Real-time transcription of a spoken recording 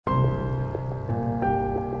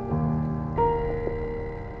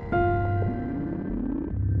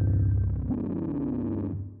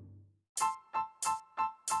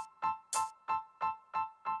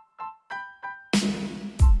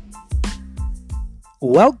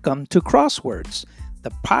Welcome to Crosswords, the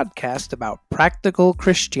podcast about practical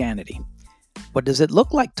Christianity. What does it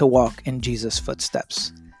look like to walk in Jesus'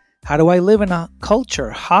 footsteps? How do I live in a culture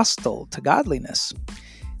hostile to godliness?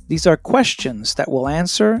 These are questions that we'll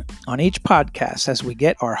answer on each podcast as we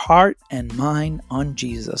get our heart and mind on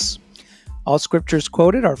Jesus. All scriptures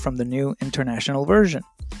quoted are from the New International Version.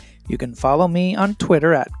 You can follow me on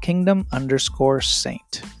Twitter at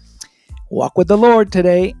kingdom_saint. Walk with the Lord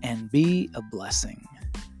today and be a blessing.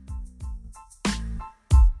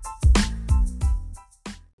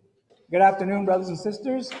 Good afternoon, brothers and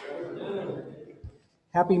sisters.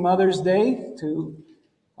 Happy Mother's Day to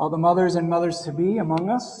all the mothers and mothers-to-be among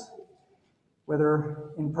us,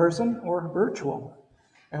 whether in person or virtual.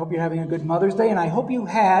 I hope you're having a good Mother's Day, and I hope you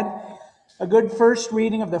had a good first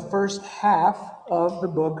reading of the first half of the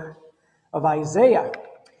book of Isaiah.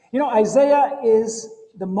 You know, Isaiah is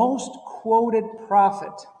the most quoted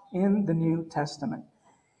prophet in the New Testament.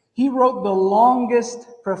 He wrote the longest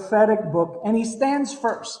prophetic book, and he stands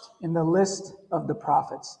first in the list of the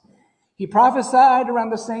prophets. He prophesied around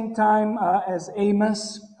the same time as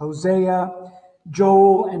Amos, Hosea,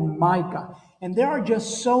 Joel, and Micah. And there are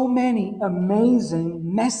just so many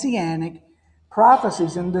amazing messianic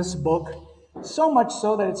prophecies in this book, so much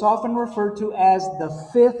so that it's often referred to as the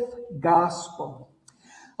fifth gospel.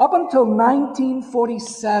 Up until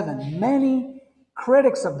 1947, many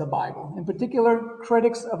critics of the Bible, in particular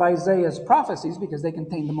critics of Isaiah's prophecies, because they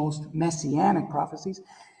contain the most messianic prophecies,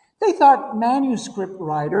 they thought manuscript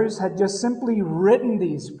writers had just simply written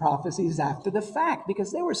these prophecies after the fact,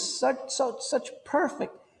 because they were such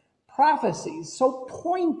perfect prophecies, so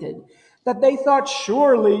pointed, that they thought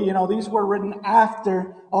surely, these were written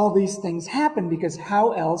after all these things happened, because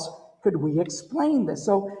how else could we explain this?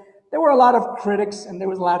 So there were a lot of critics and there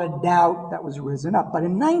was a lot of doubt that was risen up. But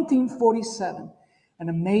in 1947, an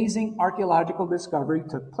amazing archaeological discovery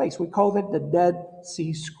took place. We called it the Dead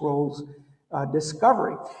Sea Scrolls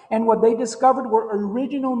discovery. And what they discovered were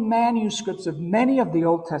original manuscripts of many of the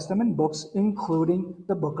Old Testament books, including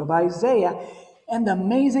the book of Isaiah. And the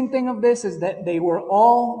amazing thing of this is that they were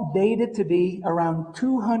all dated to be around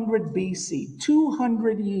 200 BC,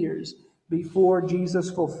 200 years before Jesus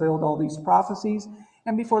fulfilled all these prophecies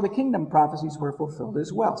and before the kingdom prophecies were fulfilled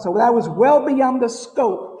as well. So that was well beyond the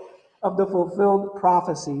scope of the fulfilled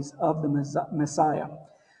prophecies of the Messiah.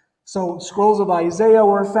 So scrolls of Isaiah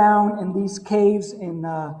were found in these caves in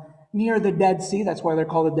near the Dead Sea. That's why they're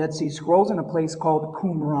called the Dead Sea Scrolls, in a place called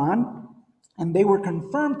Qumran. And they were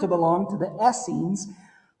confirmed to belong to the Essenes,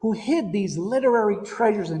 who hid these literary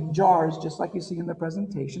treasures in jars, just like you see in the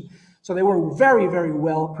presentation. So they were very, very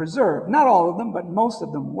well preserved. Not all of them, but most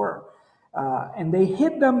of them were. And they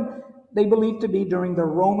hid them, they believed to be during the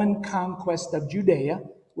Roman conquest of Judea,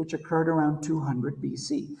 which occurred around 200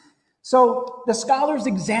 BC. So the scholars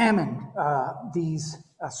examined these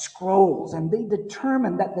scrolls, and they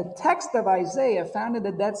determined that the text of Isaiah found in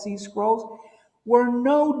the Dead Sea Scrolls were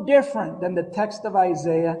no different than the text of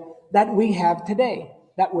Isaiah that we have today,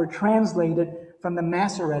 that were translated from the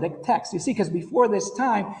Masoretic text. You see, because before this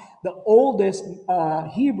time, the oldest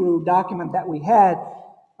Hebrew document that we had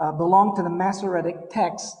belonged to the Masoretic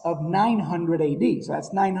text of 900 AD. So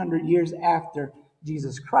that's 900 years after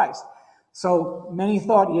Jesus Christ. So many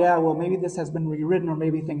thought, maybe this has been rewritten or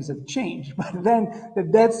maybe things have changed. But then the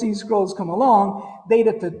Dead Sea Scrolls come along,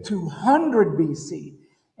 dated to 200 BC.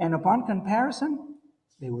 And upon comparison,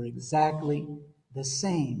 they were exactly the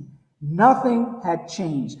same. Nothing had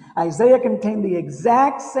changed. Isaiah contained the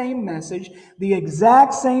exact same message, the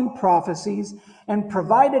exact same prophecies, and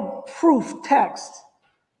provided proof text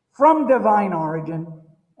from divine origin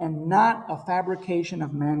and not a fabrication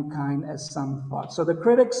of mankind as some thought. So the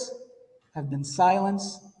critics have been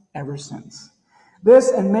silenced ever since. This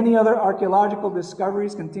and many other archaeological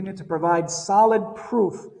discoveries continue to provide solid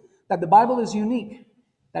proof that the Bible is unique,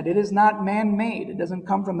 that it is not man-made. It doesn't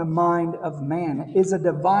come from the mind of man. It is a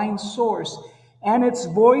divine source, and its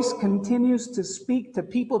voice continues to speak to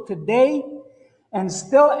people today and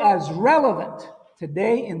still as relevant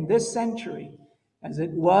today in this century as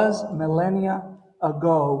it was millennia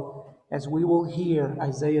ago, as we will hear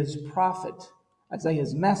Isaiah's prophet,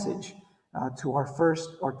 Isaiah's message to our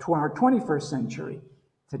 21st century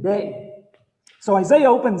today. So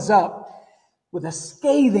Isaiah opens up with a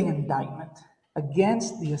scathing indictment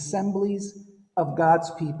against the assemblies of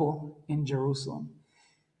God's people in Jerusalem.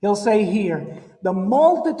 He'll say here, "The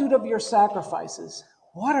multitude of your sacrifices,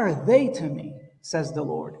 what are they to me, says the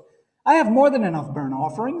Lord? I have more than enough burnt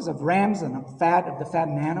offerings of rams and of the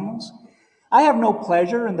fattened animals. I have no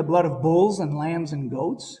pleasure in the blood of bulls and lambs and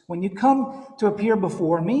goats. When you come to appear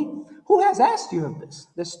before me, who has asked you of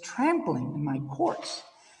this trampling in my courts?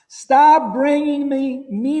 Stop bringing me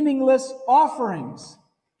meaningless offerings.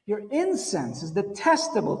 Your incense is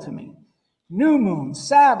detestable to me. New moons,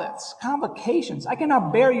 Sabbaths, convocations. I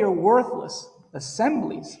cannot bear your worthless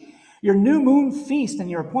assemblies. Your new moon feast and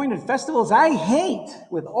your appointed festivals I hate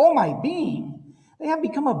with all my being. They have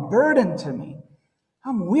become a burden to me.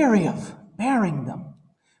 I'm weary of bearing them.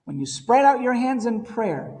 When you spread out your hands in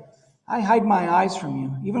prayer, I hide my eyes from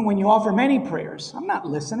you. Even when you offer many prayers, I'm not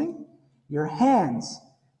listening. Your hands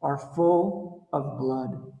are full of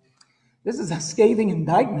blood. This is a scathing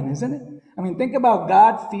indictment, isn't it? I mean, think about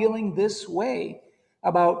God feeling this way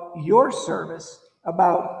about your service,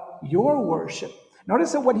 about your worship.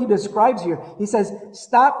 Notice what he describes here. He says,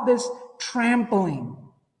 stop this trampling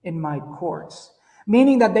in my courts.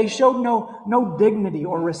 Meaning that they showed no dignity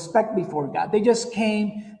or respect before God. They just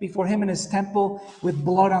came before him in his temple with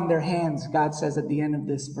blood on their hands, God says at the end of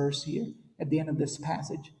this verse here, at the end of this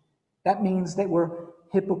passage. That means they were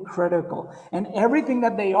hypocritical. And everything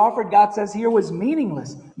that they offered, God says here, was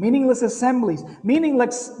meaningless. Meaningless assemblies,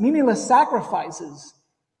 meaningless sacrifices,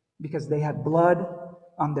 because they had blood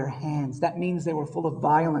on their hands. That means they were full of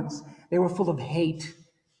violence. They were full of hate.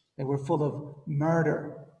 They were full of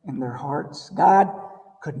murder in their hearts. God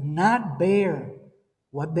could not bear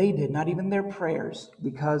what they did, not even their prayers,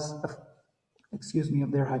 because of,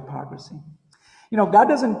 of their hypocrisy. You know, God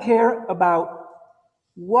doesn't care about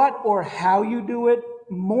what or how you do it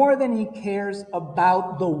more than he cares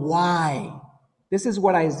about the why. This is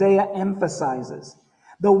what Isaiah emphasizes.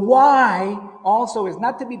 The why also is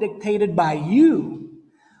not to be dictated by you.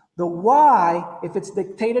 The why, if it's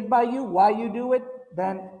dictated by you, why you do it,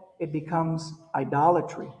 then it becomes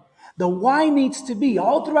idolatry. The why needs to be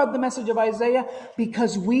all throughout the message of Isaiah,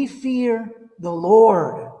 because we fear the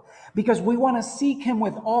Lord, because we want to seek him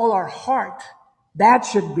with all our heart. That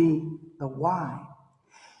should be the why.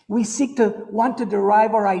 We want to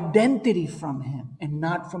derive our identity from him and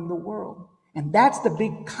not from the world. And that's the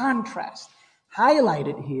big contrast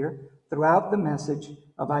highlighted here throughout the message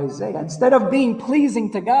of Isaiah. Instead of being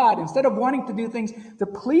pleasing to God, instead of wanting to do things to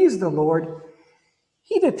please the Lord,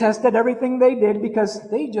 he detested everything they did because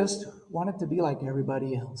they just wanted to be like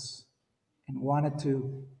everybody else and wanted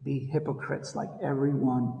to be hypocrites like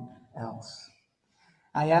everyone else.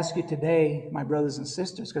 I ask you today, my brothers and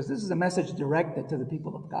sisters, because this is a message directed to the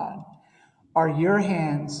people of God. Are your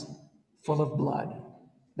hands full of blood?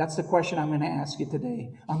 That's the question I'm going to ask you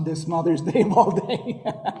today on this Mother's Day of all day.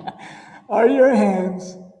 Are your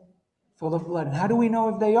hands full of blood? And how do we know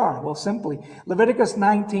if they are? Well, simply, Leviticus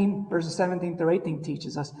 19, verses 17 through 18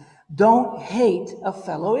 teaches us, don't hate a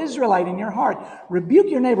fellow Israelite in your heart. Rebuke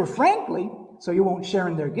your neighbor frankly, so you won't share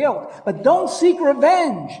in their guilt. But don't seek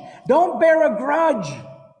revenge. Don't bear a grudge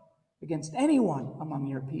against anyone among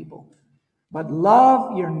your people. But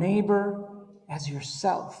love your neighbor as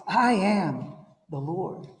yourself. I am the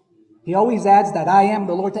Lord. He always adds that I am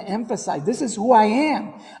the Lord to emphasize this is who I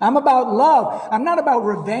am. I'm about love. I'm not about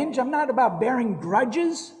revenge. I'm not about bearing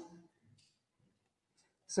grudges.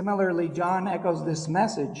 Similarly, John echoes this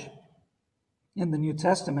message in the New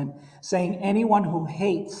Testament, saying anyone who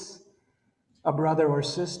hates a brother or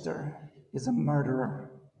sister is a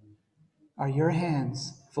murderer. Are your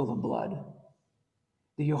hands full of blood?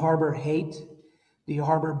 Do you harbor hate? Do you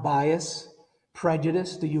harbor bias,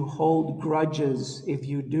 prejudice? Do you hold grudges? If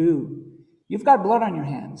you do, you've got blood on your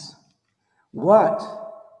hands. What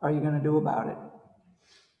are you going to do about it?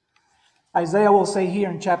 Isaiah will say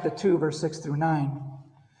here in chapter 2, verse 6 through 9.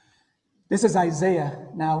 This is Isaiah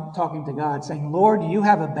now talking to God, saying, Lord, you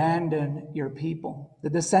have abandoned your people, the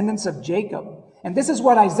descendants of Jacob. And this is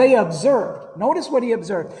what Isaiah observed. Notice what he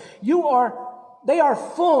observed. They are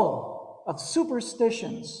full of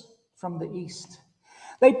superstitions from the east.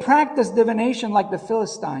 They practice divination like the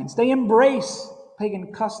Philistines. They embrace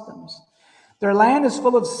pagan customs. Their land is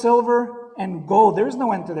full of silver and gold. There's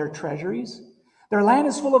no end to their treasuries. Their land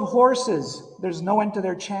is full of horses. There's no end to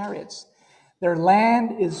their chariots. Their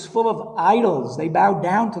land is full of idols. They bow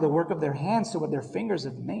down to the work of their hands, to what their fingers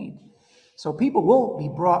have made. So people will be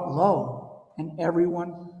brought low and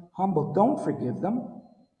everyone humbled. Don't forgive them.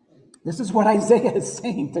 This is what Isaiah is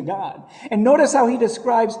saying to God. And notice how he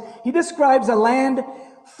describes a land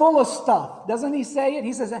full of stuff. Doesn't he say it?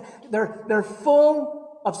 He says they're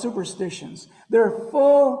full of superstitions. They're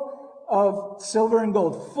full of silver and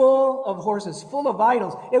gold, full of horses, full of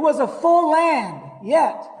idols. It was a full land,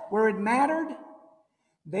 yet where it mattered,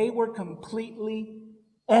 they were completely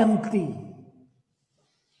empty.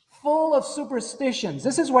 Full of superstitions.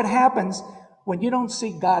 This is what happens when you don't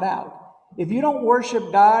seek God out. If you don't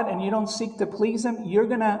worship God and you don't seek to please Him, you're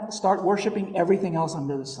going to start worshiping everything else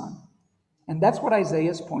under the sun. And that's what Isaiah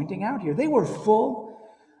is pointing out here. They were full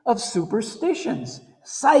of superstitions,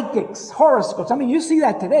 psychics, horoscopes. I mean, you see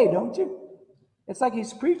that today, don't you? It's like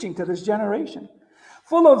he's preaching to this generation.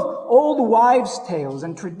 Full of old wives' tales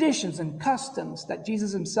and traditions and customs that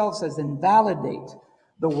Jesus himself says invalidate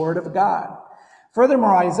the Word of God.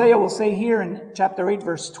 Furthermore, Isaiah will say here in chapter 8,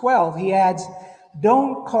 verse 12, he adds,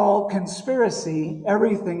 don't call conspiracy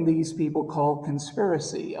everything these people call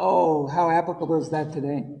conspiracy. Oh, how applicable is that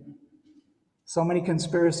today? So many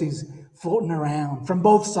conspiracies floating around from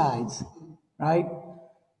both sides, right?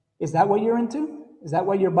 Is that what you're into? Is that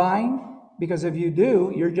what you're buying? Because if you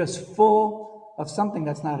do, you're just full of something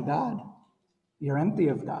that's not God. You're empty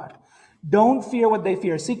of God. Don't fear what they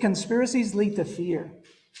fear. See, conspiracies lead to fear.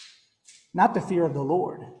 Not the fear of the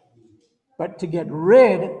Lord. But to get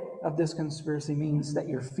rid of this conspiracy means that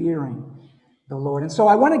you're fearing the Lord. And so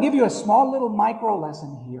I want to give you a small little micro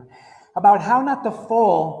lesson here about how not to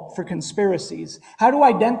fall for conspiracies, how to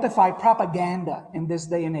identify propaganda in this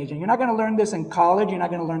day and age. And you're not going to learn this in college, you're not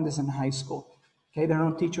going to learn this in high school. Okay, they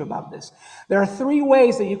don't teach you about this. There are 3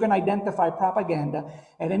 ways that you can identify propaganda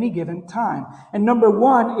at any given time. And number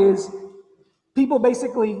 1 is people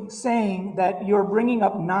basically saying that you're bringing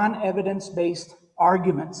up non-evidence-based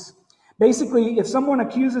arguments. Basically, if someone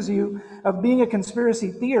accuses you of being a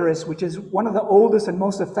conspiracy theorist, which is one of the oldest and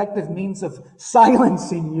most effective means of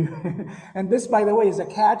silencing you, and this, by the way, is a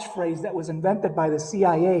catchphrase that was invented by the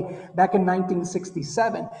CIA back in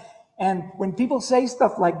 1967. And when people say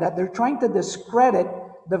stuff like that, they're trying to discredit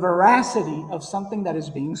the veracity of something that is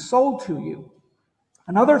being sold to you.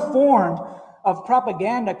 Another form of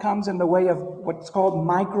propaganda comes in the way of what's called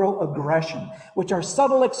microaggression, which are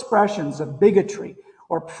subtle expressions of bigotry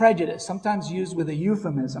or prejudice, sometimes used with a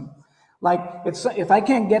euphemism. Like if I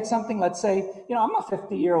can't get something, let's say, I'm a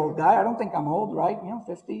 50-year-old guy. I don't think I'm old, right?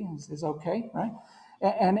 50 is okay, right?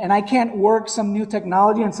 And I can't work some new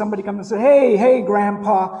technology, and somebody comes and says, hey,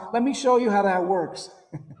 grandpa, let me show you how that works.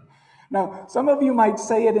 Now, some of you might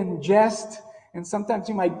say it in jest, and sometimes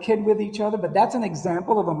you might kid with each other, but that's an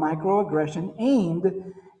example of a microaggression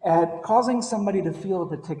aimed at causing somebody to feel a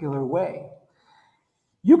particular way.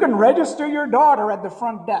 You can register your daughter at the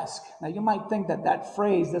front desk. Now, you might think that that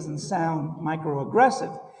phrase doesn't sound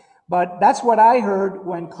microaggressive, but that's what I heard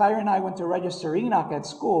when Clary and I went to register Enoch at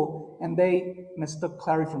school, and they mistook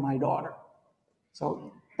Clary for my daughter.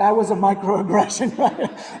 So that was a microaggression.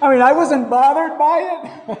 I mean, I wasn't bothered by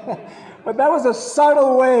it, but that was a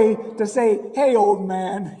subtle way to say, hey, old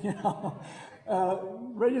man,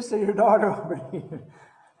 register your daughter over here.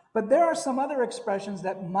 But there are some other expressions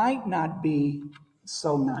that might not be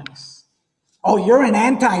so nice. Oh, you're an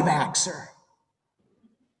anti-vaxxer.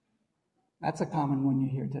 That's a common one you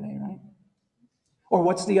hear today, right? Or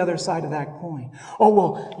what's the other side of that coin? Oh,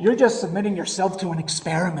 well, you're just submitting yourself to an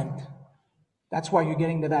experiment. That's why you're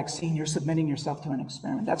getting the vaccine. You're submitting yourself to an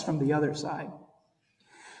experiment. That's from the other side.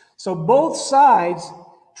 So both sides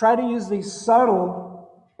try to use these subtle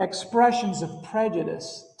expressions of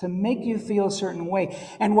prejudice to make you feel a certain way.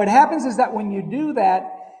 And what happens is that when you do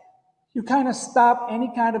that, you kind of stop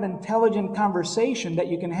any kind of intelligent conversation that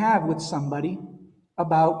you can have with somebody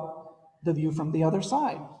about the view from the other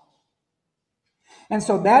side. And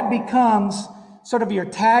so that becomes sort of your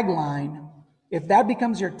tagline. If that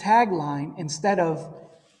becomes your tagline instead of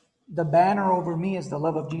the banner over me is the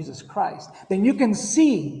love of Jesus Christ, then you can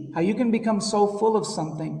see how you can become so full of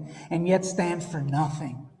something and yet stand for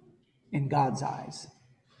nothing in God's eyes.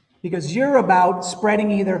 Because you're about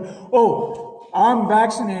spreading either, oh, I'm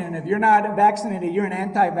vaccinated, and if you're not vaccinated, you're an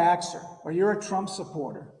anti-vaxxer, or you're a Trump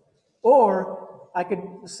supporter. Or I could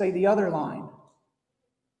say the other line,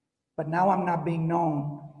 but now I'm not being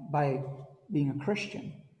known by being a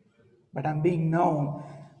Christian, but I'm being known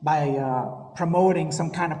by promoting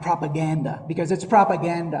some kind of propaganda, because it's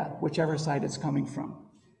propaganda, whichever side it's coming from.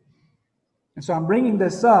 And so I'm bringing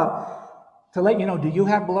this up to let you know, do you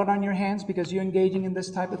have blood on your hands because you're engaging in this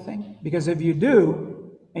type of thing? Because if you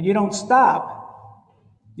do, and you don't stop,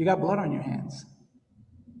 you got blood on your hands.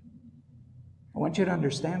 I want you to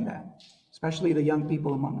understand that, especially the young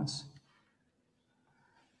people among us.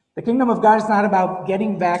 The kingdom of God is not about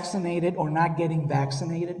getting vaccinated or not getting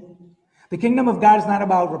vaccinated. The kingdom of God is not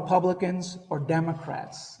about Republicans or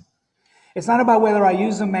Democrats. It's not about whether I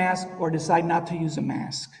use a mask or decide not to use a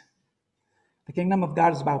mask. The kingdom of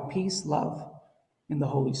God is about peace, love, and the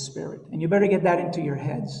Holy Spirit. And you better get that into your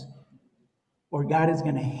heads, or God is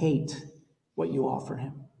going to hate what you offer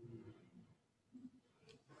him.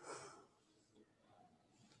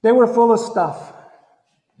 They were full of stuff,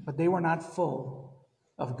 but they were not full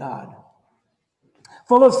of God.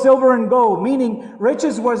 full of silver and gold, meaning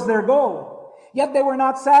riches was their goal. Yet they were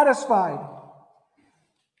not satisfied.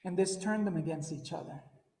 And this turned them against each other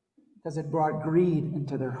because it brought greed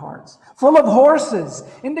into their hearts. Full of horses,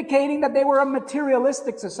 indicating that they were a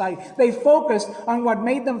materialistic society. They focused on what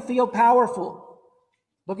made them feel powerful.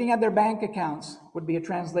 Looking at their bank accounts would be a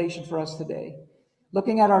translation for us today.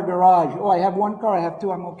 Looking at our garage. Oh, I have one car, I have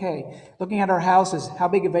two, I'm okay. Looking at our houses, how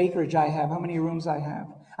big of acreage I have, how many rooms I have.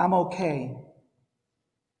 I'm okay.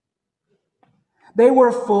 They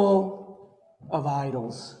were full of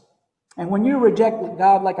idols. And when you reject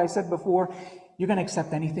God, like I said before, you're going to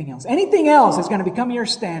accept anything else. Anything else is going to become your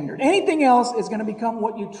standard. Anything else is going to become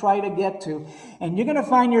what you try to get to. And you're going to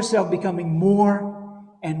find yourself becoming more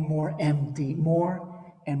and more empty, more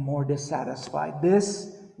and more dissatisfied.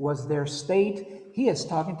 This was their state. He is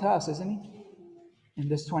talking to us, isn't he? In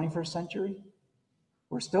this 21st century.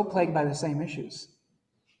 We're still plagued by the same issues.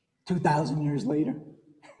 2,000 years later.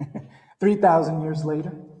 3,000 years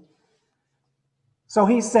later. So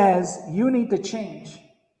he says, you need to change.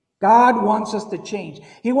 God wants us to change.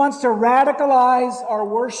 He wants to radicalize our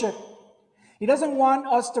worship. He doesn't want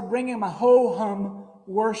us to bring him a ho-hum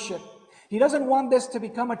worship. He doesn't want this to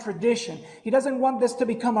become a tradition. He doesn't want this to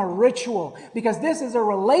become a ritual, because this is a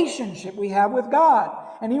relationship we have with God.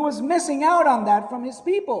 And he was missing out on that from his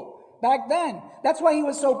people back then. That's why he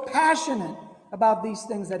was so passionate about these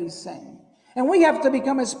things that he's saying. And we have to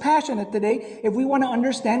become as passionate today if we want to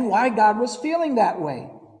understand why God was feeling that way.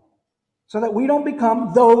 So that we don't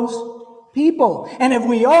become those people. And if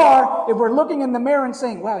we are, if we're looking in the mirror and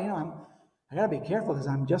saying, well, I got to be careful because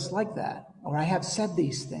I'm just like that. Or I have said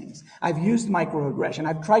these things. I've used microaggression.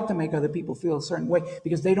 I've tried to make other people feel a certain way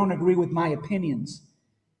because they don't agree with my opinions.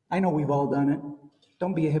 I know we've all done it.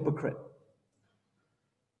 Don't be a hypocrite.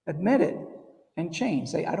 Admit it and change.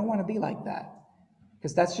 Say, I don't want to be like that.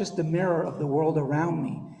 Because that's just the mirror of the world around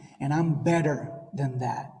me. And I'm better than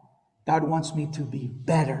that. God wants me to be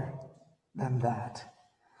better than that.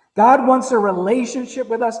 God wants a relationship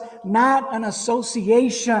with us, not an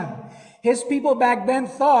association. His people back then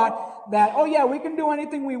thought that, oh yeah, we can do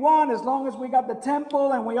anything we want as long as we got the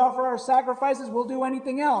temple and we offer our sacrifices, we'll do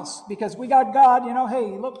anything else. Because we got God,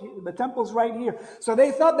 hey, look, the temple's right here. So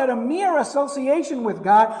they thought that a mere association with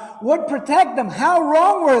God would protect them. How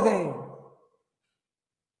wrong were they?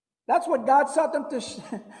 That's what God sought them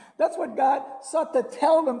to. That's what God sought to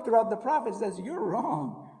tell them throughout the prophets. Says, you're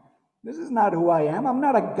wrong. This is not who I am. I'm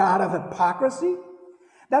not a God of hypocrisy.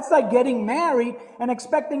 That's like getting married and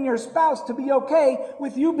expecting your spouse to be okay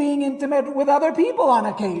with you being intimate with other people on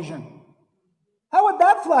occasion. How would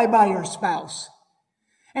that fly by your spouse?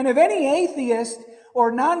 And if any atheist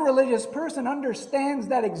or non-religious person understands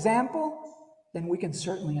that example, then we can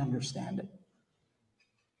certainly understand it.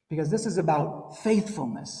 Because this is about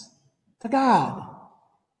faithfulness to God.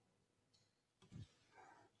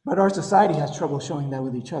 But our society has trouble showing that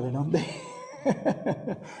with each other, don't they?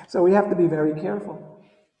 So we have to be very careful.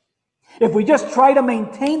 If we just try to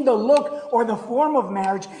maintain the look or the form of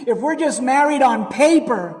marriage, if we're just married on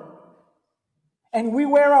paper and we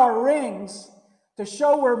wear our rings to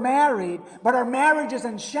show we're married, but our marriage is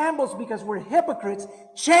in shambles because we're hypocrites,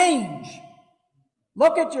 change.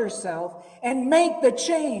 Look at yourself and make the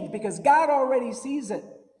change, because God already sees it.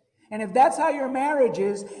 And if that's how your marriage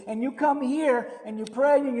is, and you come here and you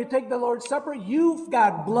pray and you take the Lord's Supper, you've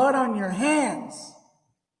got blood on your hands.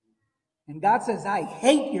 And God says, I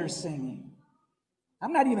hate your singing.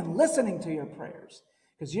 I'm not even listening to your prayers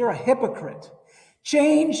because you're a hypocrite.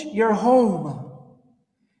 Change your home.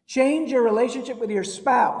 Change your relationship with your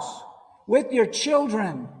spouse, with your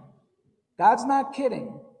children. God's not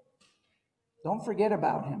kidding. Don't forget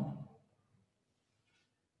about him.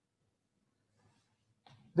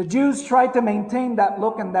 The Jews tried to maintain that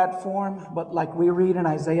look and that form, but like we read in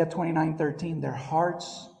Isaiah 29:13, their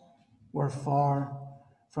hearts were far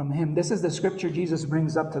from him. This is the scripture Jesus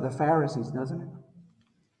brings up to the Pharisees, doesn't it?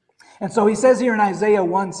 And so he says here in Isaiah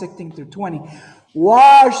 1:16-20,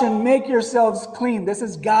 wash and make yourselves clean. This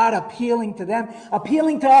is God appealing to them,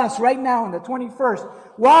 appealing to us right now in the 21st.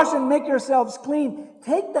 Wash and make yourselves clean.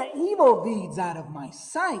 Take the evil deeds out of my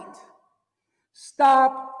sight.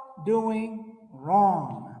 Stop doing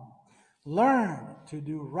wrong. Learn to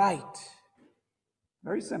do right.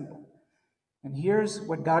 Very simple. And here's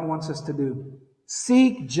what God wants us to do.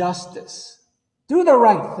 Seek justice. Do the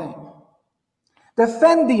right thing.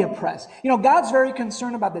 Defend the oppressed. God's very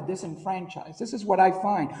concerned about the disenfranchised. This is what I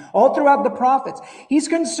find all throughout the prophets. He's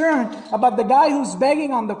concerned about the guy who's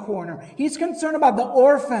begging on the corner. He's concerned about the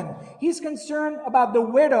orphan. He's concerned about the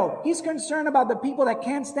widow. He's concerned about the people that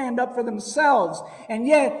can't stand up for themselves. And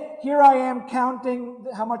yet, here I am counting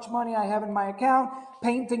how much money I have in my account,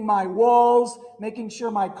 painting my walls, making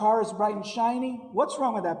sure my car is bright and shiny. What's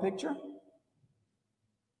wrong with that picture?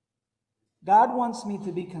 God wants me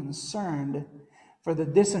to be concerned for the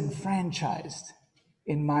disenfranchised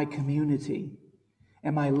in my community.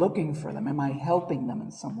 Am I looking for them? Am I helping them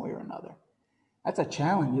in some way or another? That's a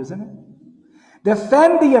challenge, isn't it?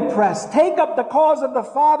 Defend the oppressed. Take up the cause of the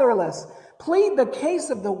fatherless. Plead the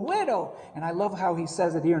case of the widow. And I love how he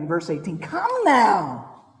says it here in verse 18. Come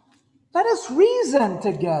now. Let us reason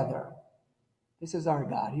together. This is our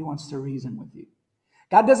God. He wants to reason with you.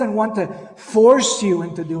 God doesn't want to force you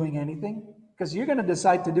into doing anything, because you're going to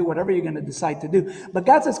decide to do whatever you're going to decide to do. But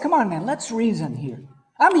God says, come on, man, let's reason here.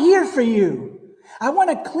 I'm here for you. I want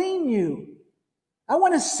to clean you. I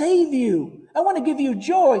want to save you. I want to give you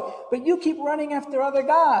joy. But you keep running after other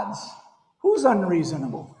gods. Who's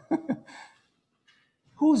unreasonable?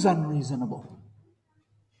 Who's unreasonable?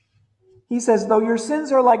 He says, though your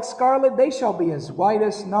sins are like scarlet, they shall be as white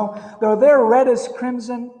as snow. Though they're red as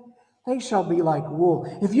crimson, they shall be like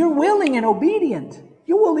wool. If you're willing and obedient,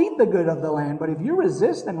 you will eat the good of the land. But if you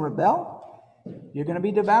resist and rebel, you're going to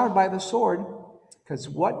be devoured by the sword, because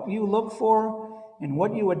what you look for and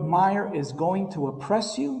what you admire is going to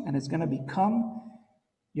oppress you, and it's going to become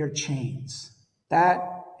your chains. That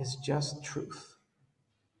is just truth.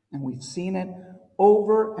 And we've seen it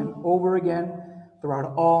over and over again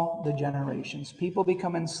throughout all the generations. People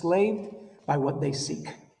become enslaved by what they seek.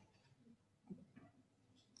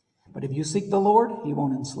 But if you seek the Lord, He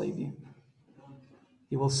won't enslave you.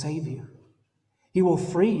 He will save you. He will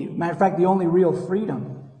free you. Matter of fact, the only real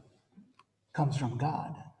freedom comes from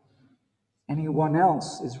God. Anyone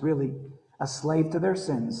else is really a slave to their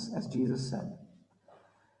sins, as Jesus said.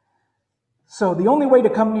 So the only way to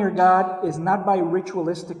come near God is not by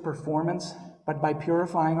ritualistic performance, but by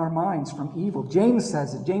purifying our minds from evil. James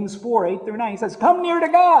says it, James 4, 8 through 9. He says, come near to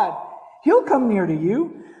God. He'll come near to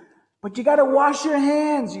you. But you got to wash your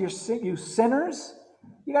hands, you sinners.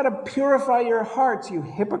 You got to purify your hearts, you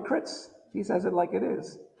hypocrites. He says it like it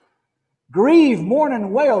is. Grieve, mourn,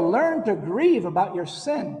 and wail. Learn to grieve about your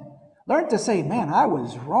sin. Learn to say, man, I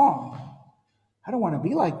was wrong. I don't want to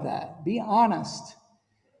be like that. Be honest.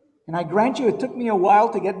 And I grant you, it took me a while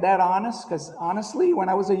to get that honest, because honestly, when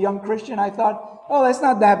I was a young Christian, I thought, oh, that's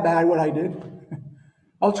not that bad what I did.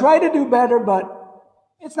 I'll try to do better, but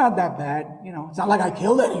it's not that bad. It's not like I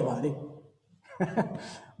killed anybody.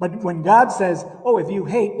 But when God says, oh, if you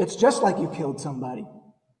hate, it's just like you killed somebody.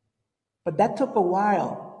 But that took a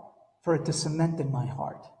while for it to cement in my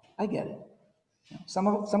heart. I get it. Some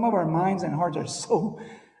of our minds and hearts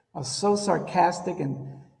are so sarcastic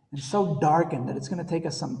and so darkened that it's going to take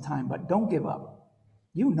us some time. But don't give up.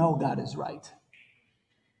 You know God is right.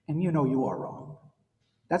 And you know you are wrong.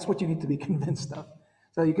 That's what you need to be convinced of,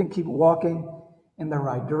 so you can keep walking in the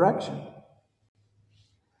right direction.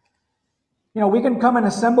 We can come and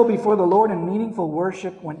assemble before the Lord in meaningful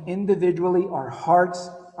worship when individually our hearts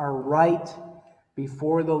are right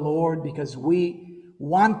before the Lord, because we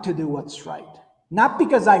want to do what's right. Not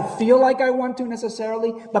because I feel like I want to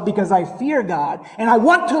necessarily, but because I fear God and I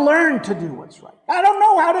want to learn to do what's right. I don't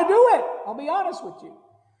know how to do it. I'll be honest with you.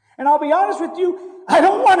 And I'll be honest with you, I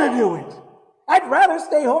don't want to do it. I'd rather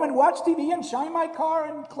stay home and watch TV and shine my car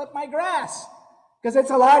and clip my grass, because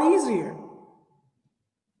it's a lot easier.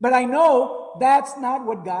 But I know that's not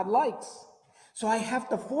what God likes. So I have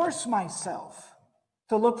to force myself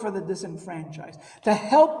to look for the disenfranchised, to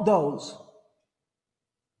help those.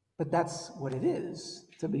 But that's what it is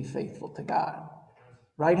to be faithful to God.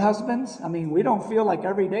 Right, husbands? I mean, we don't feel like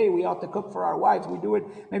every day we ought to cook for our wives. We do it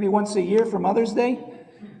maybe once a year for Mother's Day.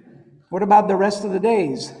 What about the rest of the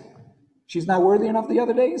days? She's not worthy enough the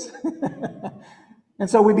other days? And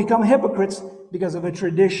so we become hypocrites because of a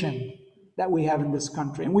tradition that we have in this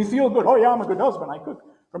country. And we feel good. Oh, yeah, I'm a good husband. I cook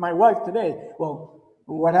for my wife today. Well,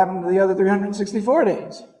 what happened to the other 364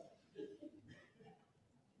 days?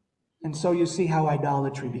 And so you see how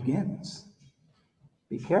idolatry begins.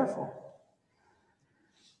 Be careful.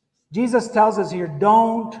 Jesus tells us here,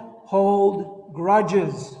 don't hold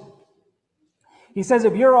grudges. He says,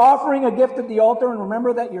 if you're offering a gift at the altar and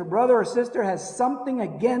remember that your brother or sister has something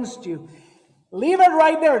against you, leave it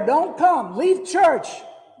right there. Don't come. Leave church.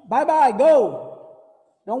 Bye-bye. Go.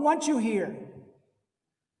 Don't want you here.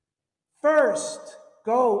 First,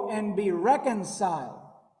 go and be reconciled.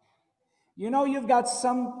 You've got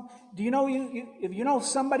some do you know if you know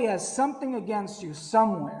somebody has something against you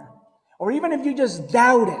somewhere, or even if you just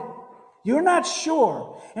doubt it, you're not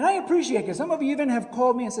sure. And I appreciate, because some of you even have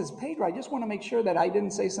called me and says, Pedro, I just want to make sure that I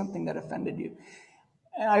didn't say something that offended you.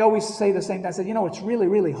 And I always say the same thing. I said, it's really,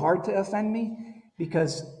 really hard to offend me,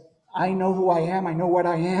 because I know who I am. I know what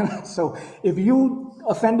I am. So if you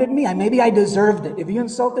offended me, maybe I deserved it. If you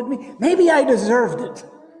insulted me, maybe I deserved it.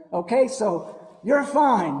 Okay, so you're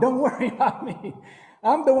fine. Don't worry about me.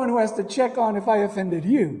 I'm the one who has to check on if I offended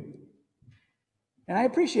you. And I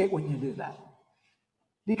appreciate when you do that,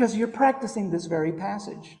 because you're practicing this very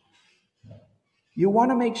passage. You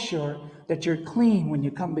want to make sure that you're clean when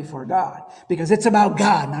you come before God, because it's about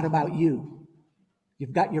God, not about you.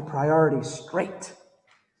 You've got your priorities straight.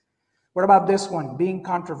 What about this one? Being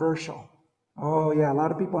controversial. Oh yeah, a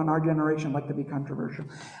lot of people in our generation like to be controversial.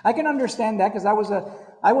 I can understand that, because I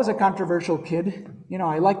was a controversial kid.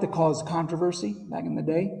 I like to cause controversy back in the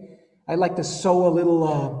day. I like to sow a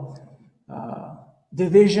little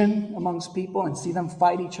division amongst people and see them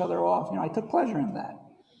fight each other off. I took pleasure in that.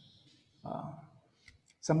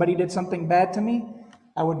 Somebody did something bad to me,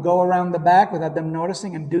 I would go around the back without them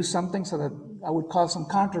noticing and do something so that I would cause some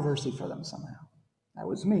controversy for them somehow. That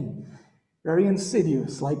was me. Very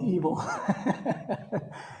insidious, like evil.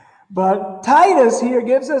 But Titus here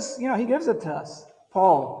gives us, he gives it to us.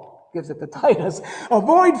 Paul gives it to Titus.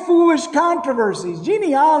 Avoid foolish controversies,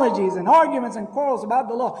 genealogies, and arguments and quarrels about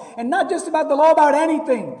the law. And not just about the law, about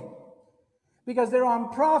anything. Because they're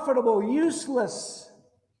unprofitable, useless.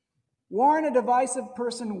 Warn a divisive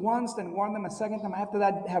person once, then warn them a second time. After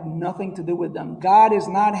that, have nothing to do with them. God is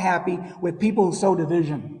not happy with people who sow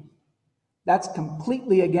division. That's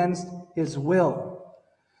completely against His will.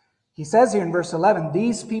 He says here in verse 11,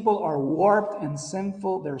 these people are warped and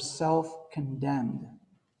sinful. They're self-condemned.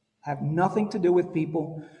 Have nothing to do with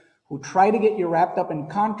people who try to get you wrapped up in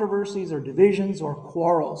controversies or divisions or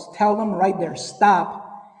quarrels. Tell them right there, stop.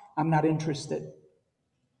 I'm not interested.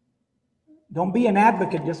 Don't be an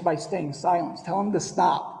advocate just by staying silent. Tell them to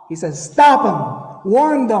stop. He says, stop them.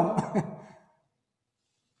 Warn them.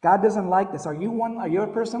 God doesn't like this. Are you a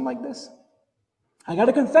person like this? I got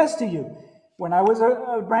to confess to you, when I was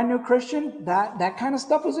a brand new Christian, that kind of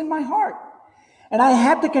stuff was in my heart. And I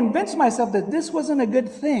had to convince myself that this wasn't a good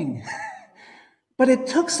thing. But it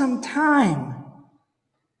took some time.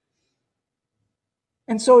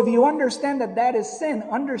 And so if you understand that that is sin,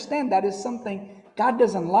 understand that is something God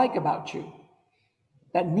doesn't like about you.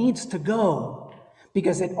 That needs to go,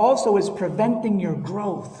 because it also is preventing your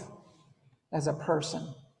growth as a person.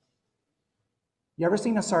 You ever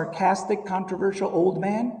seen a sarcastic, controversial old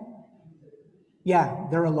man? Yeah,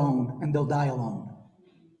 they're alone, and they'll die alone,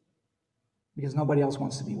 because nobody else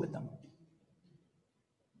wants to be with them.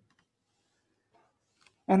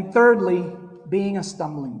 And thirdly, being a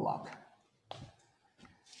stumbling block.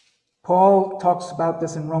 Paul talks about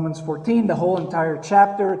this in Romans 14, the whole entire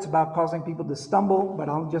chapter. It's about causing people to stumble, but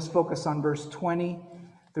I'll just focus on verse 20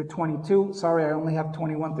 through 22. Sorry, I only have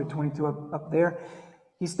 21 through 22 up there.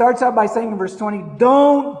 He starts out by saying in verse 20,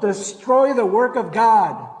 don't destroy the work of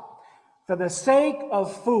God for the sake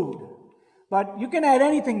of food. But you can add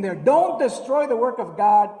anything there. Don't destroy the work of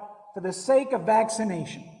God for the sake of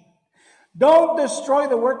vaccination. Don't destroy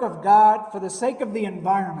the work of God for the sake of the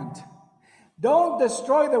environment. Don't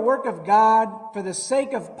destroy the work of God for the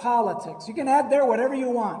sake of politics. You can add there whatever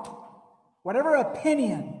you want, whatever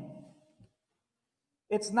opinion.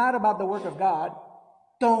 It's not about the work of God.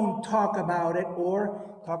 Don't talk about it,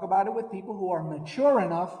 or talk about it with people who are mature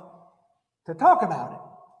enough to talk about it.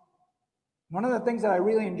 One of the things that I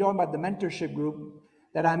really enjoy about the mentorship group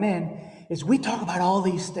that I'm in is we talk about all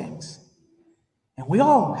these things. And we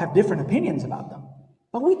all have different opinions about them.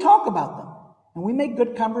 But we talk about them. And we make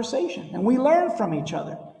good conversation. And we learn from each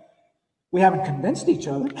other. We haven't convinced each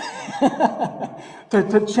other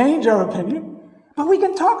to change our opinion. But we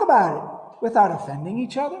can talk about it without offending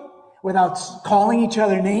each other, without calling each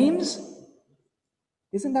other names.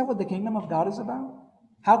 Isn't that what the kingdom of God is about?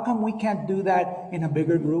 How come we can't do that in a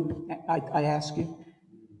bigger group? I ask you.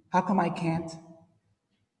 How come I can't?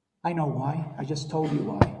 I know why. I just told you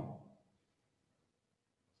why.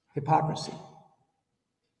 Hypocrisy.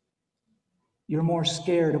 You're more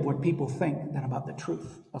scared of what people think than about the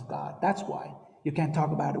truth of God. That's why you can't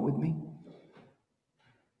talk about it with me.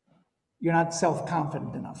 You're not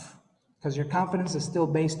self-confident enough, because your confidence is still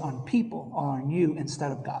based on people, on you,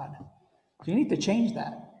 instead of God. So you need to change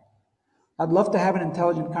that. I'd love to have an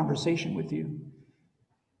intelligent conversation with you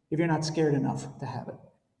if you're not scared enough to have it.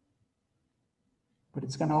 But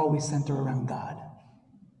it's going to always center around God.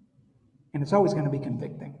 And it's always going to be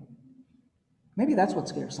convicting. Maybe that's what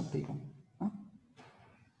scares some people. Huh?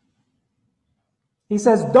 He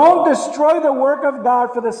says, don't destroy the work of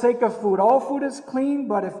God for the sake of food. All food is clean,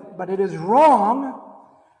 but it is wrong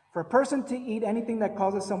for a person to eat anything that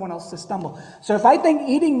causes someone else to stumble. So if I think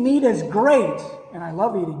eating meat is great, and I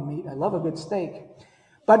love eating meat, I love a good steak,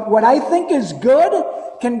 but what I think is good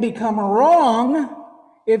can become wrong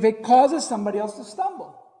if it causes somebody else to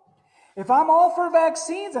stumble. If I'm all for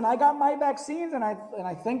vaccines, and I got my vaccines, and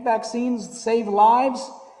I think vaccines save lives,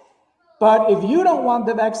 but if you don't want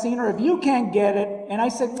the vaccine, or if you can't get it, and I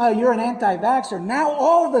said, oh, you're an anti-vaxxer, now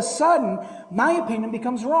all of a sudden, my opinion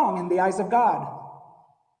becomes wrong in the eyes of God.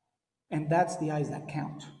 And that's the eyes that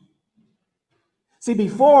count. See,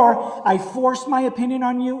 before I forced my opinion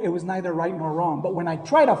on you, it was neither right nor wrong. But when I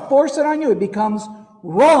try to force it on you, it becomes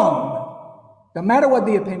wrong, no matter what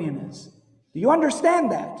the opinion is. Do you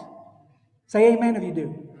understand that? Say amen if you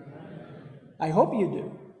do. I hope you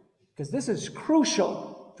do, because this is crucial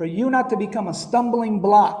for you not to become a stumbling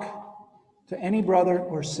block to any brother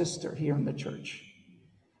or sister here in the church,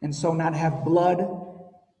 and so not have blood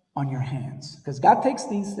on your hands, because God takes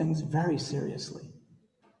these things very seriously,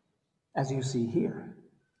 as you see here.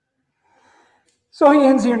 So he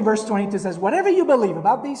ends here in verse 22, says, whatever you believe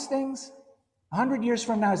about these things, 100 years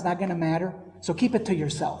from now is not going to matter, so keep it to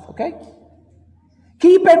yourself, okay?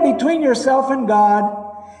 Keep it between yourself and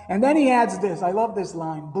God. And then he adds this, I love this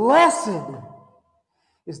line, blessed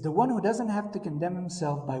is the one who doesn't have to condemn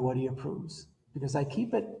himself by what he approves, because I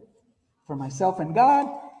keep it for myself and God.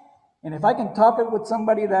 And if I can talk it with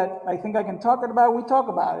somebody that I think I can talk it about, we talk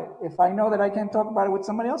about it. If I know that I can't talk about it with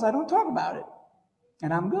somebody else, I don't talk about it.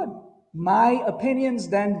 And I'm good. My opinions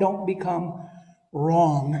then don't become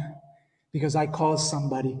wrong because I cause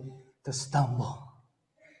somebody to stumble.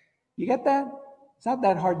 You get that? It's not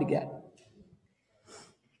that hard to get.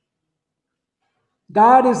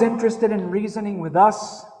 God is interested in reasoning with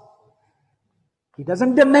us. He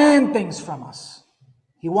doesn't demand things from us.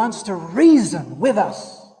 He wants to reason with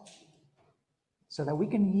us so that we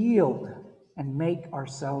can yield and make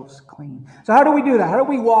ourselves clean. So how do we do that? How do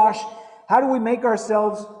we wash? How do we make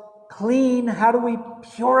ourselves clean? How do we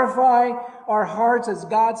purify our hearts, as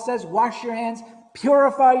God says, wash your hands,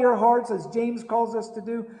 purify your hearts, as James calls us to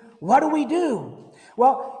do? What do we do?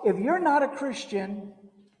 Well, if you're not a Christian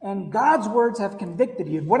and God's words have convicted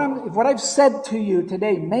you, if what I've said to you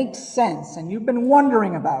today makes sense and you've been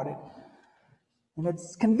wondering about it, and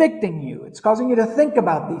it's convicting you, it's causing you to think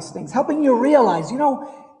about these things, helping you realize,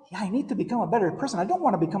 I need to become a better person. I don't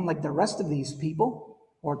want to become like the rest of these people,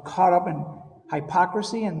 or caught up in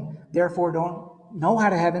hypocrisy and therefore don't know how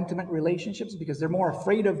to have intimate relationships because they're more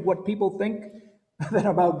afraid of what people think than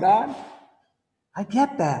about God. I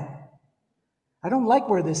get that. I don't like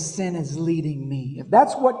where this sin is leading me. If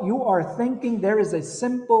that's what you are thinking, there is a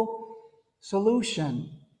simple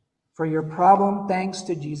solution for your problem, thanks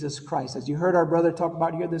to Jesus Christ. As you heard our brother talk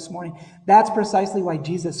about here this morning, that's precisely why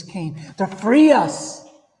Jesus came, to free us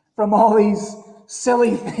from all these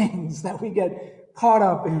silly things that we get caught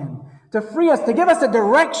up in, to free us, to give us a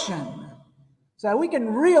direction so that we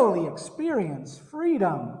can really experience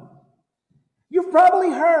freedom. You've probably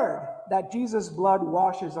heard that Jesus' blood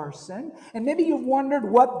washes our sin, and maybe you've wondered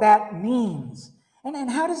what that means. And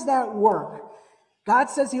how does that work?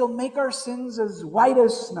 God says He'll make our sins as white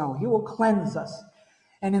as snow. He will cleanse us.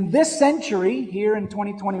 And in this century, here in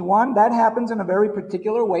 2021, that happens in a very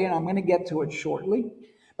particular way, and I'm going to get to it shortly.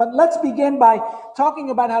 But let's begin by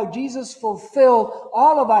talking about how Jesus fulfilled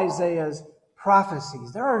all of Isaiah's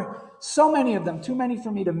prophecies. There are so many of them, too many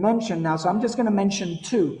for me to mention now, so I'm just going to mention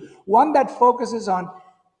two. One that focuses on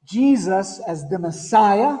Jesus as the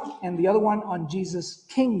Messiah, and the other one on Jesus'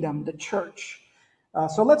 kingdom, the church.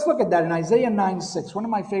 So let's look at that in Isaiah 9:6, one of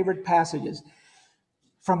my favorite passages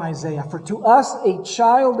from Isaiah. For to us a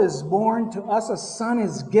child is born, to us a son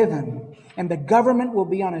is given, and the government will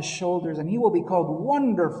be on his shoulders, and he will be called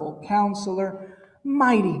Wonderful Counselor,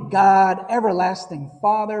 Mighty God, Everlasting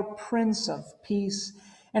Father, Prince of Peace.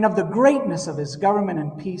 And of the greatness of his government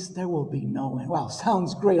and peace, there will be no end. Wow,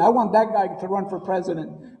 sounds great. I want that guy to run for president,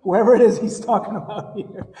 whoever it is he's talking about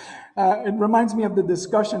here. It reminds me of the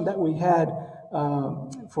discussion that we had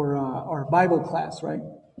for our Bible class, right?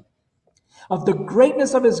 Of the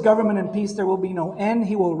greatness of his government and peace, there will be no end.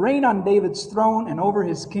 He will reign on David's throne and over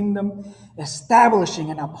his kingdom, establishing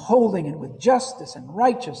and upholding it with justice and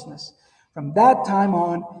righteousness from that time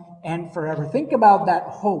on and forever. Think about that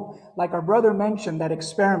hope. Like our brother mentioned, that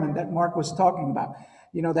experiment that Mark was talking about,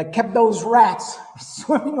 that kept those rats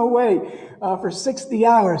swimming away for 60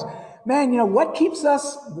 hours. Man, what keeps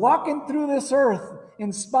us walking through this earth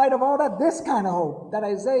in spite of all that? This kind of hope that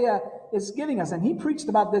Isaiah is giving us. And he preached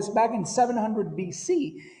about this back in 700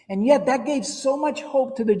 BC. And yet that gave so much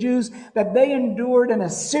hope to the Jews that they endured an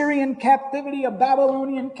Assyrian captivity, a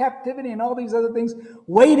Babylonian captivity, and all these other things,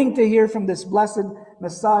 waiting to hear from this blessed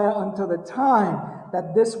Messiah until the time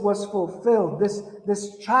that this was fulfilled.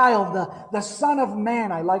 This child, the Son of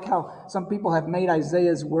Man. I like how some people have made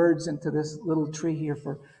Isaiah's words into this little tree here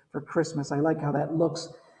for Christmas. I like how that looks.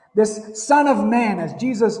 This Son of Man, as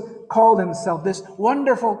Jesus called himself, this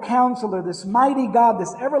wonderful counselor, this mighty God,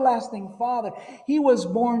 this everlasting Father, he was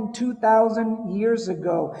born 2,000 years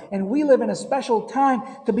ago. And we live in a special time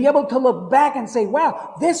to be able to look back and say,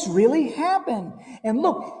 wow, this really happened. And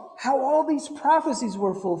look how all these prophecies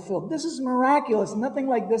were fulfilled. This is miraculous. Nothing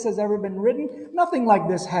like this has ever been written. Nothing like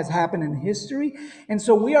this has happened in history. And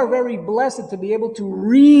so we are very blessed to be able to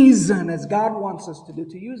reason as God wants us to do,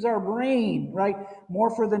 to use our brain, right?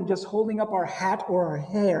 More for than just holding up our hat or our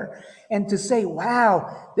hair. And to say,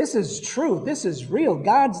 wow, this is true. This is real.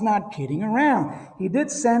 God's not kidding around. He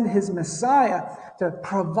did send his Messiah to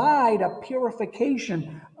provide a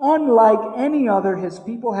purification unlike any other his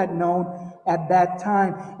people had known at that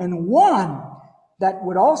time. And one that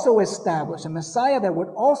would also establish, a Messiah that would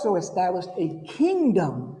also establish a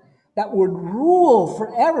kingdom that would rule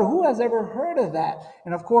forever. Who has ever heard of that?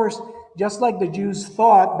 And of course, just like the Jews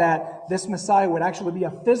thought that this Messiah would actually be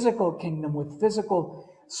a physical kingdom with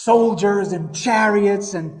physical soldiers and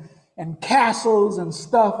chariots and castles and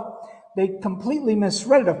stuff, they completely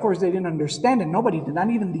misread it. Of course, they didn't understand it. Nobody did, not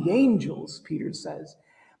even the angels, Peter says.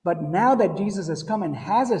 But now that Jesus has come and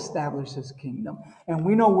has established his kingdom, and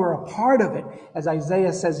we know we're a part of it, as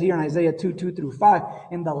Isaiah says here in Isaiah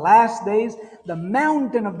 2:2-5, in the last days, the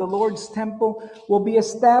mountain of the Lord's temple will be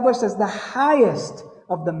established as the highest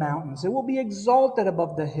of the mountains. It will be exalted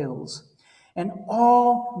above the hills, and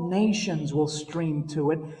all nations will stream to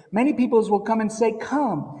it. Many peoples will come and say,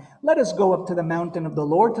 come, let us go up to the mountain of the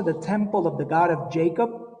Lord, to the temple of the God of Jacob.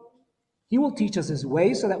 He will teach us his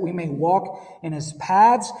ways so that we may walk in his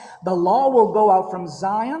paths. The law will go out from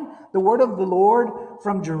Zion, the word of the Lord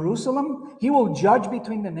from Jerusalem. He will judge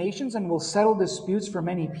between the nations and will settle disputes for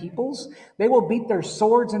many peoples. They will beat their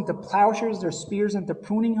swords into plowshares, their spears into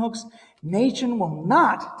pruning hooks. Nation will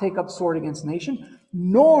not take up sword against nation,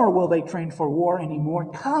 nor will they train for war anymore.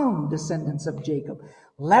 Come, descendants of Jacob,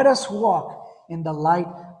 let us walk in the light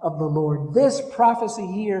of the Lord. This prophecy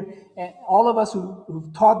here, and all of us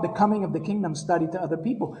who've taught the coming of the kingdom study to other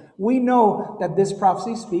people, we know that this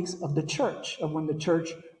prophecy speaks of the church, of when the church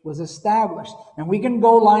was established. And we can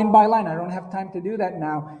go line by line. I don't have time to do that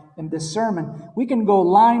now in this sermon. We can go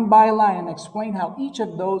line by line and explain how each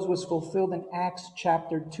of those was fulfilled in Acts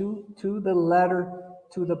chapter 2 to the letter,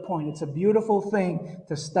 to the point. It's a beautiful thing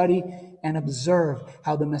to study and observe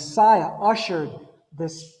how the Messiah ushered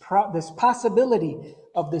this possibility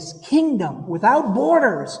of this kingdom without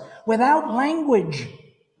borders, without language,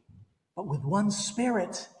 but with one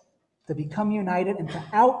spirit, to become united and to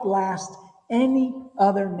outlast any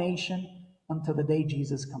other nation until the day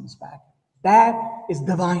Jesus comes back. That is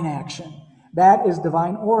divine action. That is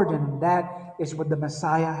divine origin. And that is what the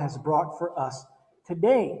Messiah has brought for us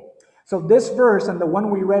today. So this verse and the one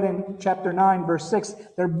we read in chapter 9, verse 6,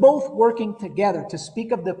 they're both working together to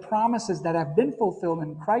speak of the promises that have been fulfilled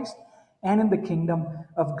in Christ and in the kingdom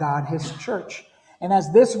of God, his church. And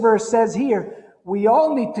as this verse says here, we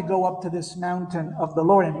all need to go up to this mountain of the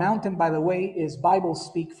Lord. And mountain, by the way, is Bible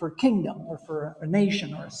speak for kingdom or for a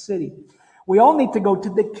nation or a city. We all need to go to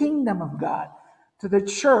the kingdom of God, to the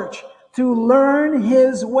church, to learn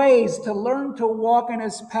his ways, to learn to walk in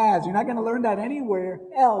his paths. You're not going to learn that anywhere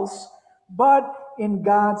else but in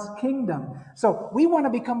God's kingdom. So we want to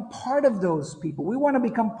become part of those people. We want to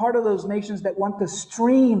become part of those nations that want to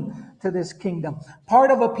stream to this kingdom. Part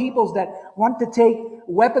of a peoples that want to take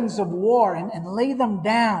weapons of war and lay them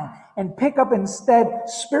down and pick up instead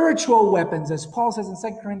spiritual weapons, as Paul says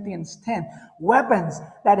in 2 Corinthians 10, weapons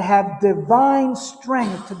that have divine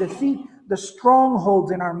strength to defeat the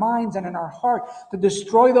strongholds in our minds and in our heart, to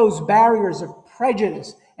destroy those barriers of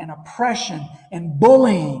prejudice and oppression and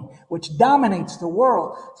bullying, which dominates the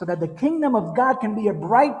world, so that the kingdom of God can be a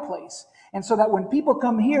bright place. And so that when people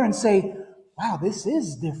come here and say, wow, this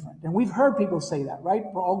is different. And we've heard people say that, right?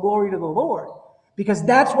 For all glory to the Lord. Because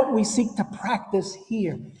that's what we seek to practice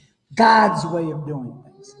here. God's way of doing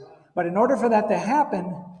things. But in order for that to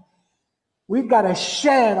happen, we've got to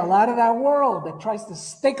shed a lot of that world that tries to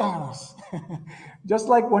stick on us. Just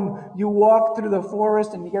like when you walk through the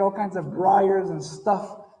forest and you get all kinds of briars and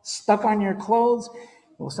stuff stuck on your clothes.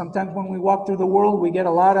 Well, sometimes when we walk through the world, we get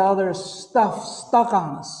a lot of other stuff stuck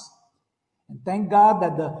on us. And thank God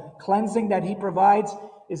that the cleansing that he provides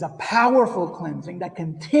is a powerful cleansing that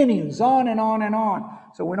continues on and on and on.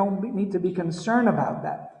 So we don't need to be concerned about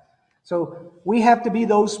that. So we have to be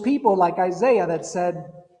those people like Isaiah that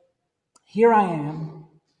said, "Here I am,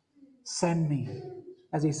 send me,"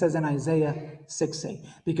 as he says in Isaiah 6:8.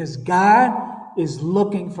 Because God is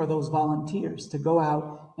looking for those volunteers to go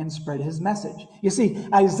out and spread his message. You see,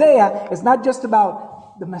 Isaiah is not just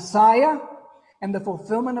about the Messiah and the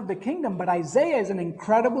fulfillment of the kingdom, but Isaiah is an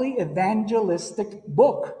incredibly evangelistic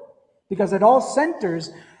book because it all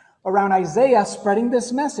centers around Isaiah spreading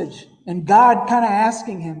this message and God kind of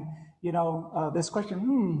asking him, this question,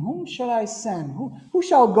 whom should I send? Who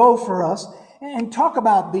shall go for us and talk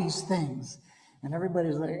about these things? And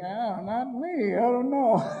everybody's like, not me, I don't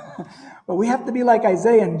know. But we have to be like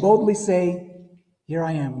Isaiah and boldly say, "Here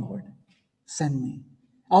I am, Lord, send me."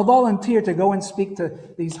 I'll volunteer to go and speak to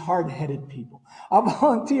these hard-headed people. I'll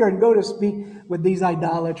volunteer and go to speak with these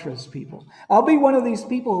idolatrous people. I'll be one of these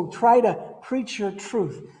people who try to preach your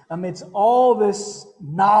truth amidst all this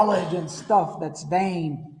knowledge and stuff that's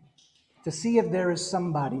vain, to see if there is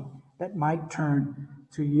somebody that might turn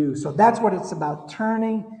to you. So that's what it's about,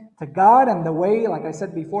 turning to God. And the way, like I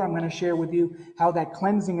said before, I'm going to share with you how that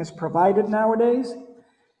cleansing is provided nowadays.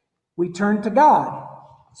 We turn to God.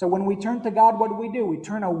 So when we turn to God, what do? We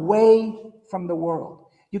turn away from the world.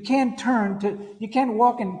 You can't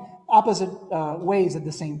walk in opposite ways at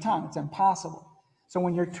the same time. It's impossible. So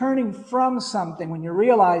when you're turning from something, when you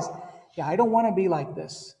realize, I don't want to be like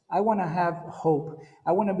this. I want to have hope.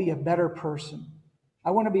 I want to be a better person.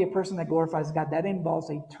 I want to be a person that glorifies God. That involves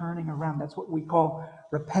a turning around. That's what we call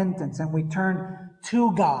repentance. And we turn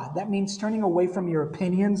to God. That means turning away from your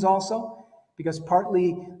opinions also. Because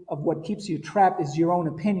partly of what keeps you trapped is your own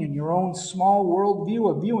opinion, your own small worldview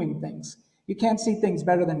of viewing things. You can't see things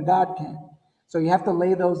better than God can. So you have to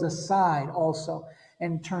lay those aside also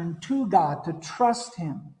and turn to God, to trust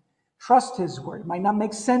him. Trust his word. It might not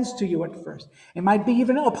make sense to you at first. It might be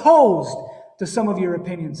even opposed to some of your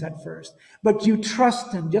opinions at first. But you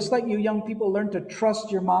trust him. Just like you young people learn to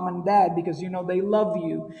trust your mom and dad because they love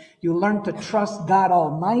you. You learn to trust God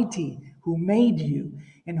Almighty who made you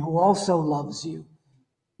and who also loves you.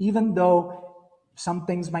 Even though some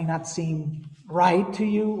things might not seem right to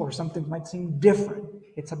you or some things might seem different.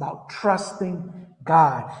 It's about trusting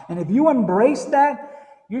God. And if you embrace that,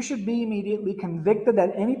 you should be immediately convicted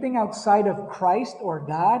that anything outside of Christ or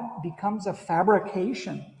God becomes a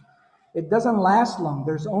fabrication. It doesn't last long.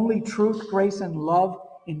 There's only truth, grace, and love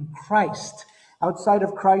in Christ. Outside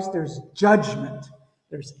of Christ, there's judgment.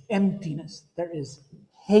 There's emptiness. There is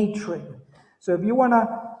hatred. So if you want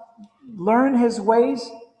to learn his ways,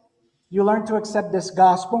 you learn to accept this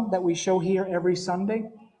gospel that we show here every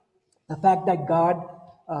Sunday. The fact that God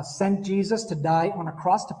sent Jesus to die on a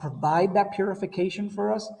cross to provide that purification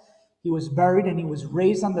for us. He was buried and he was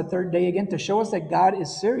raised on the third day again to show us that God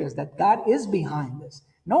is serious, that God is behind this.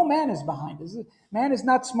 No man is behind this. Man is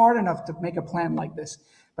not smart enough to make a plan like this.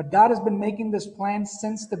 But God has been making this plan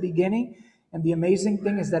since the beginning. And the amazing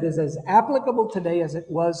thing is that it is as applicable today as it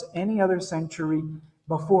was any other century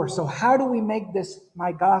before. So how do we make this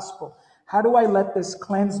my gospel? How do I let this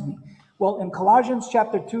cleanse me? Well, in Colossians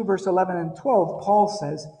chapter 2, verse 11 and 12, Paul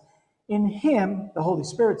says, in him, the Holy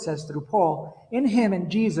Spirit says through Paul, in him, in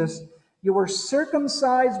Jesus, you were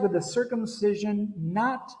circumcised with a circumcision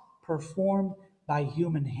not performed by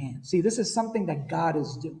human hands. See, this is something that God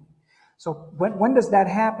is doing. So when does that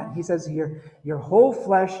happen? He says here, your whole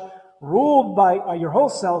self ruled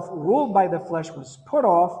by the flesh was put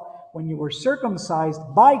off when you were circumcised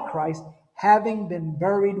by Christ, having been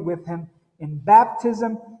buried with him in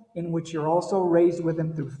baptism, in which you're also raised with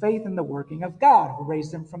him through faith in the working of God, who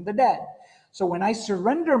raised him from the dead. So when I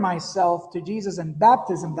surrender myself to Jesus in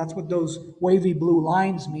baptism, that's what those wavy blue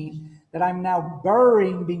lines mean, that I'm now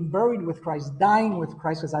being buried with Christ, dying with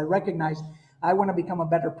Christ, because I recognize I want to become a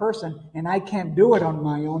better person, and I can't do it on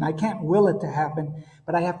my own. I can't will it to happen,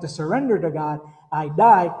 but I have to surrender to God. I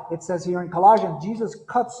die. It says here in Colossians, Jesus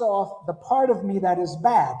cuts off the part of me that is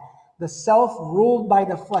bad, the self ruled by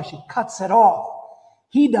the flesh. He cuts it off.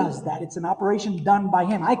 He does that. It's an operation done by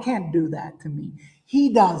him. I can't do that to me.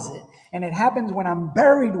 He does it. And it happens when I'm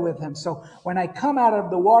buried with him. So when I come out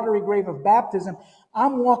of the watery grave of baptism,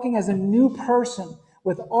 I'm walking as a new person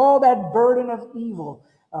with all that burden of evil,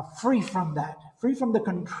 free from that, free from the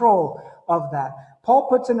control of that. Paul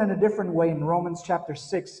puts it in a different way in Romans chapter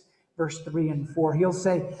 6, verse 3 and 4. He'll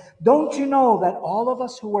say, don't you know that all of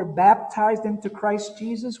us who were baptized into Christ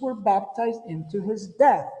Jesus were baptized into his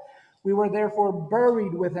death? We were therefore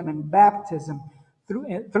buried with him in baptism,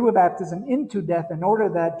 through a baptism into death, in order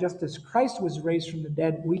that just as Christ was raised from the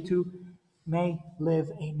dead, we too may live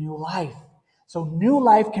a new life. So new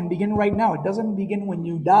life can begin right now. It doesn't begin when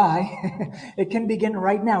you die. It can begin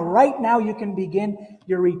right now. Right now you can begin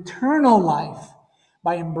your eternal life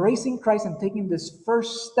by embracing Christ and taking this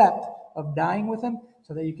first step of dying with Him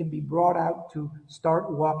so that you can be brought out to start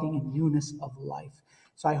walking in newness of life.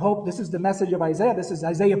 So I hope this is the message of Isaiah. This is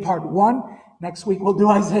Isaiah part 1. Next week we'll do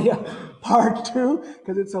Isaiah part 2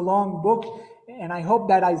 because it's a long book. And I hope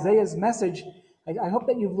that Isaiah's message, I hope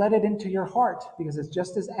that you've let it into your heart because it's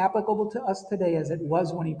just as applicable to us today as it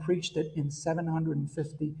was when he preached it in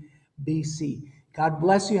 750 BC. God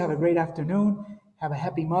bless you. Have a great afternoon. Have a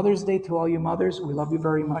happy Mother's Day to all you mothers. We love you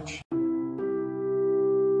very much.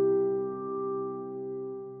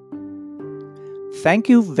 Thank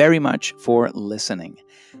you very much for listening.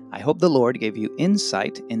 I hope the Lord gave you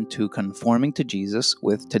insight into conforming to Jesus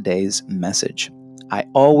with today's message. I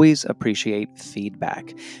always appreciate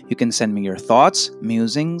feedback. You can send me your thoughts,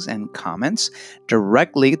 musings, and comments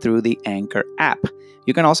directly through the Anchor app.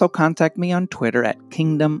 You can also contact me on Twitter at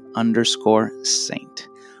kingdom_saint.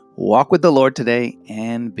 Walk with the Lord today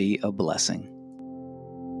and be a blessing.